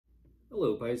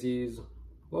Hello Pisces,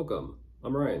 welcome.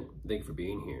 I'm Ryan. Thank you for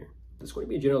being here. This is going to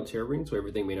be a general tarot reading, so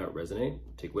everything may not resonate.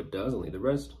 Take what does and leave the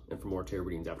rest. And for more tarot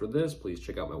readings after this, please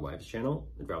check out my wife's channel,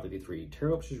 Advocate3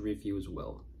 Tarot, which is read for you as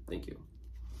well. Thank you.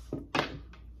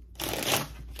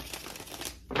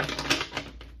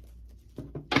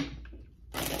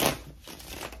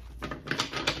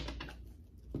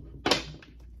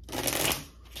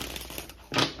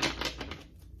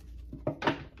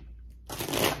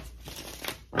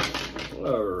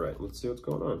 All right, let's see what's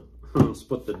going on.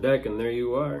 Split the deck and there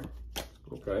you are.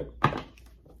 Okay.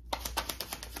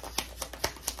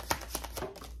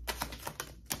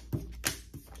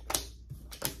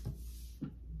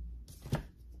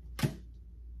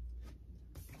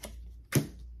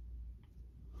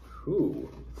 Ooh.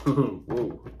 Whoa,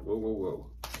 whoa, whoa, whoa.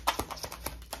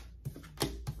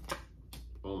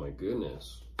 Oh my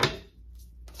goodness.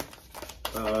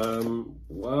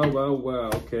 Wow, wow, wow,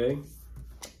 okay.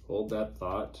 Hold that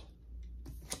thought.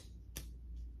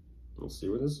 Let's see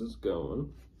where this is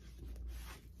going.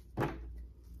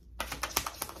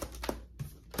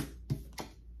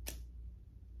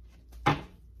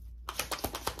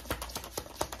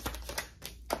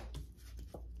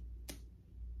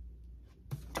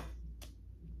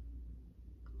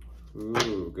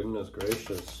 Ooh, goodness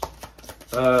gracious.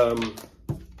 A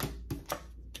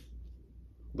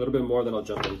little bit more, then I'll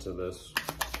jump into this.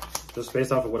 Just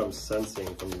based off of what I'm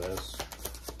sensing from this.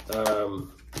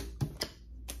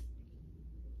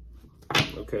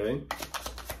 Okay.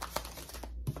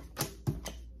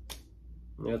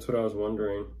 Yeah, that's what I was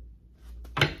wondering.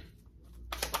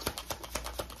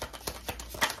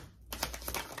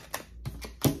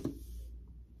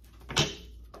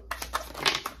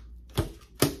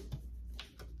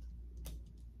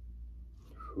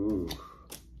 Ooh,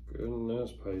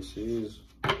 goodness, Pisces.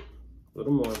 A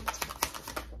little more.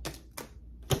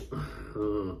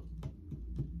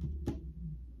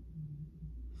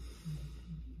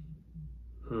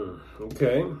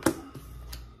 Okay.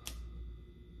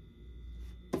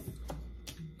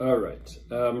 All right.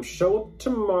 Show up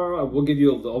tomorrow. I will give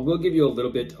you a little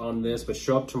bit on this, but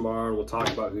show up tomorrow and we'll talk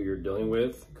about who you're dealing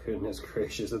with. Goodness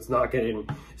gracious, it's not getting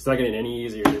any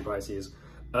easier here, Pisces.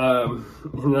 And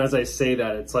as I say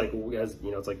that, it's like, as you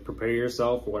know, it's like prepare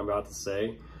yourself for what I'm about to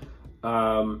say.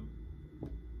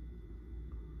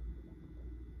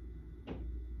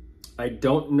 I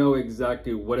don't know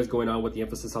exactly what is going on with the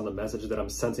emphasis on the message that I'm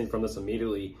sensing from this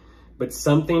immediately, but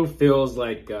something feels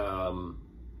like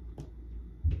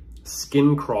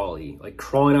skin crawly, like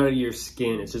crawling out of your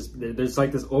skin. It's just, there's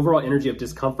like this overall energy of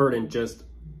discomfort and just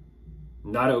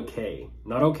not okay.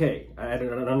 Not okay. I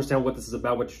don't understand what this is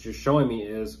about. What you're showing me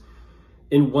is,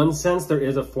 in one sense, there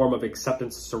is a form of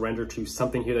acceptance, surrender to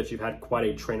something here that you've had quite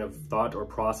a train of thought or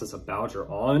process about or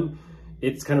on.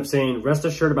 It's kind of saying, rest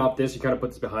assured about this, you kind of put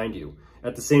this behind you.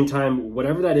 At the same time,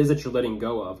 whatever that is that you're letting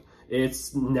go of,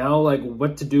 it's now like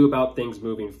what to do about things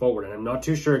moving forward. And I'm not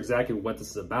too sure exactly what this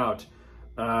is about.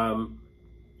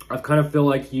 I've kind of feel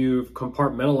like you've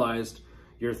compartmentalized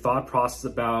your thought process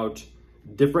about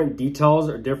different details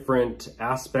or different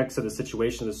aspects of the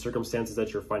situation, the circumstances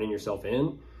that you're finding yourself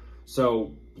in.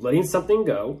 So letting something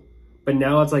go. But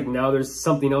now it's like, now there's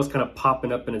something else kind of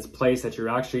popping up in its place that you're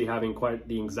actually having quite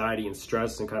the anxiety and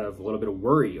stress and kind of a little bit of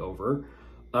worry over.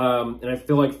 And I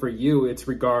feel like for you, it's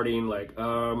regarding like,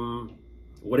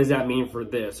 what does that mean for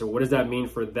this? Or what does that mean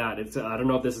for that? It's, I don't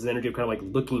know if this is energy of kind of like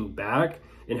looking back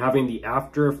and having the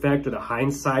after effect or the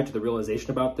hindsight to the realization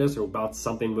about this or about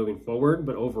something moving forward.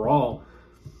 But overall,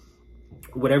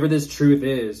 whatever this truth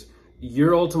is,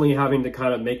 you're ultimately having to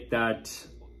kind of make that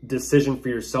decision for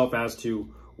yourself as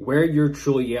to where you're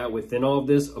truly at within all of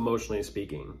this, emotionally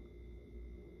speaking.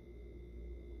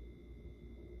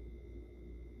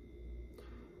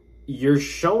 You're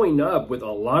showing up with a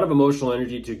lot of emotional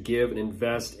energy to give and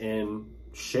invest and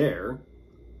share.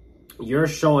 You're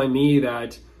showing me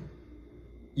that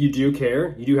you do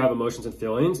care, you do have emotions and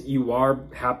feelings, you are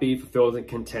happy, fulfilled, and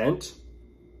content.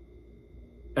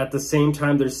 At the same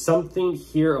time, there's something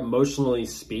here emotionally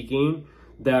speaking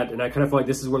that, and I kind of feel like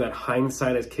this is where that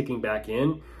hindsight is kicking back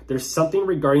in. There's something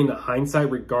regarding the hindsight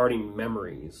regarding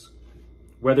memories,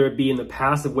 whether it be in the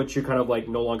past of which you're kind of like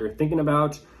no longer thinking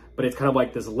about, but it's kind of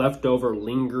like this leftover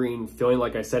lingering feeling.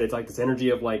 Like I said, it's like this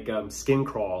energy of like skin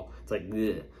crawl. It's like,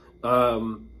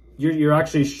 you're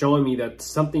actually showing me that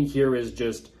something here is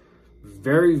just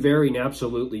very, very and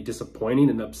absolutely disappointing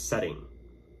and upsetting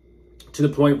to the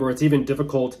point where it's even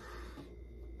difficult.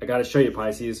 I got to show you,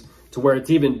 Pisces, to where it's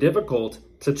even difficult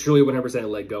to truly 100%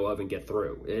 let go of and get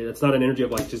through. It's not an energy of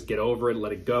like, just get over it,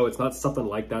 let it go. It's not something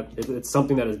like that. It's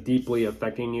something that is deeply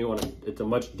affecting you on it's a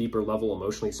much deeper level,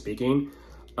 emotionally speaking.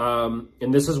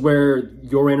 And this is where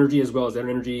your energy as well as their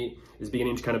energy is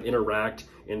beginning to kind of interact,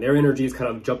 and their energy is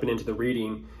kind of jumping into the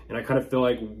reading. And I kind of feel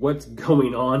like what's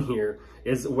going on here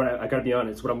is what I gotta be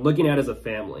honest, what I'm looking at is a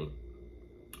family.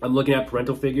 I'm looking at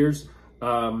parental figures.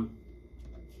 And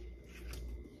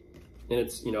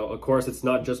it's, you know, of course, it's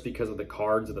not just because of the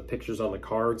cards or the pictures on the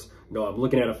cards. No, I'm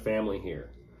looking at a family here.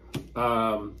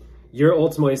 You're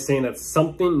ultimately saying that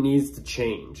something needs to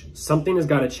change. Something has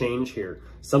got to change here.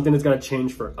 Something has got to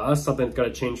change for us. Something has got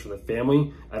to change for the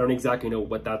family. I don't exactly know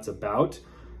what that's about.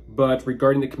 But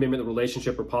regarding the commitment, the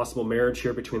relationship, or possible marriage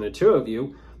here between the two of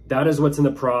you, that is what's in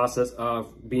the process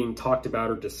of being talked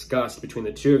about or discussed between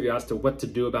the two of you as to what to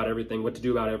do about everything, what to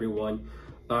do about everyone.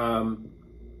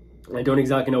 I don't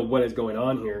exactly know what is going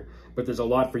on here, but there's a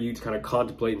lot for you to kind of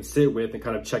contemplate and sit with and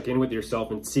kind of check in with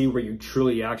yourself and see where you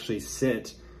truly actually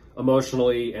sit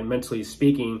emotionally and mentally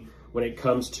speaking when it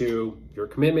comes to your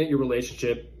commitment, your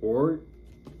relationship, or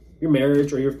your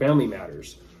marriage or your family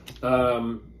matters.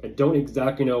 I don't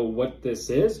exactly know what this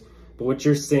is, but what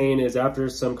you're saying is after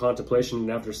some contemplation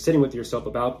and after sitting with yourself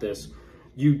about this,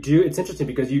 it's interesting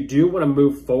because you do want to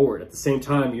move forward. At the same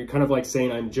time, you're kind of like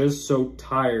saying, I'm just so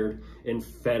tired and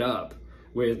fed up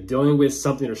with dealing with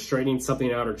something or straightening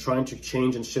something out or trying to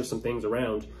change and shift some things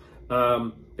around,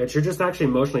 that you're just actually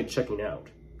emotionally checking out.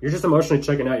 You're just emotionally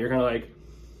checking out. You're kind of like,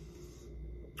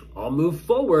 I'll move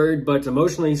forward, but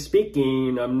emotionally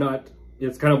speaking, I'm not,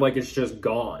 it's kind of like it's just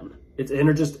gone. It's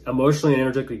just emotionally and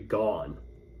energetically gone.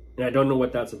 And I don't know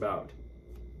what that's about.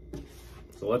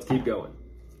 So let's keep going.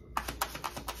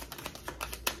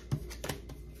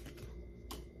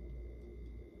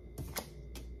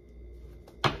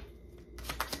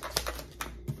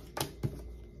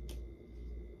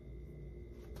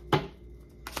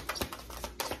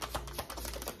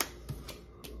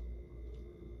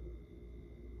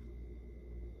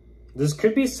 This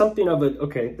could be something of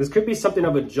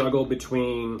a juggle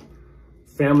between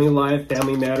family life,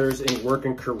 family matters, and work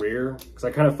and career, because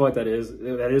I kind of feel like that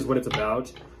is what it's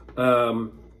about.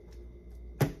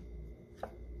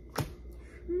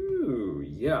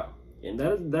 Yeah,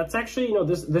 and that's actually, you know,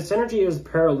 this energy is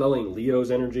paralleling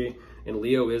Leo's energy, and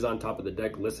Leo is on top of the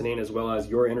deck listening, as well as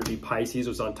your energy, Pisces,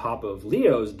 was on top of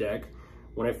Leo's deck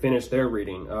when I finished their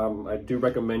reading. I do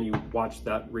recommend you watch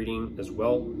that reading as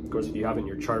well. Of course, if you have in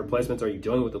your chart placements, are you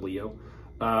dealing with a Leo?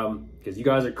 Because you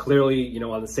guys are clearly, you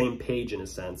know, on the same page in a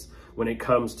sense when it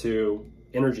comes to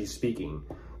energy speaking.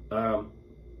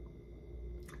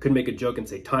 Could make a joke and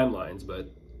say timelines, but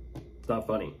it's not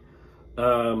funny.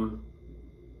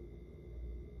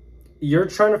 You're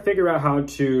trying to figure out how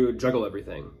to juggle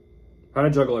everything.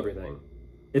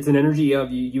 It's an energy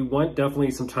of you want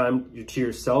definitely some time to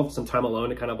yourself, some time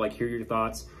alone to kind of like hear your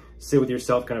thoughts, sit with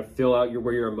yourself, kind of feel out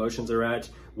where your emotions are at,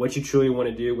 what you truly want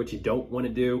to do, what you don't want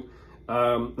to do.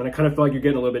 And I kind of feel like you're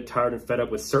getting a little bit tired and fed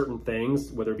up with certain things,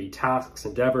 whether it be tasks,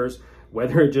 endeavors,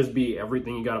 whether it just be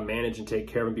everything you got to manage and take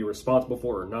care of and be responsible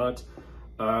for or not.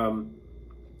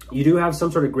 You do have some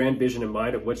sort of grand vision in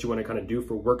mind of what you want to kind of do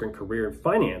for work and career and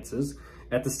finances.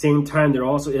 At the same time, there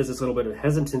also is this little bit of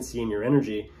hesitancy in your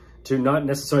energy to not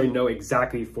necessarily know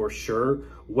exactly for sure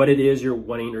what it is you're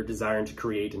wanting or desiring to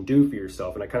create and do for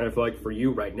yourself. And I kind of feel like for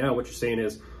you right now, what you're saying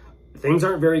is things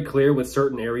aren't very clear with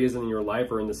certain areas in your life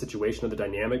or in the situation of the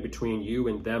dynamic between you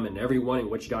and them and everyone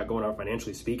and what you got going on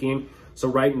financially speaking. So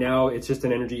right now, it's just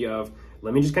an energy of,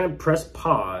 let me just kind of press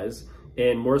pause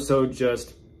and more so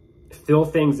just fill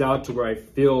things out to where I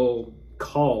feel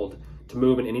called to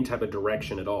move in any type of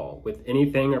direction at all with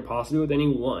anything or possibly with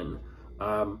anyone.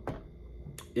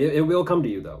 It will come to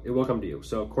you though. It will come to you.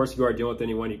 So of course, if you are dealing with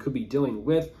anyone, you could be dealing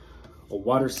with a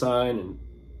water sign, an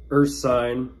earth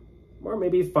sign, or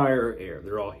maybe fire or air.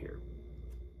 They're all here.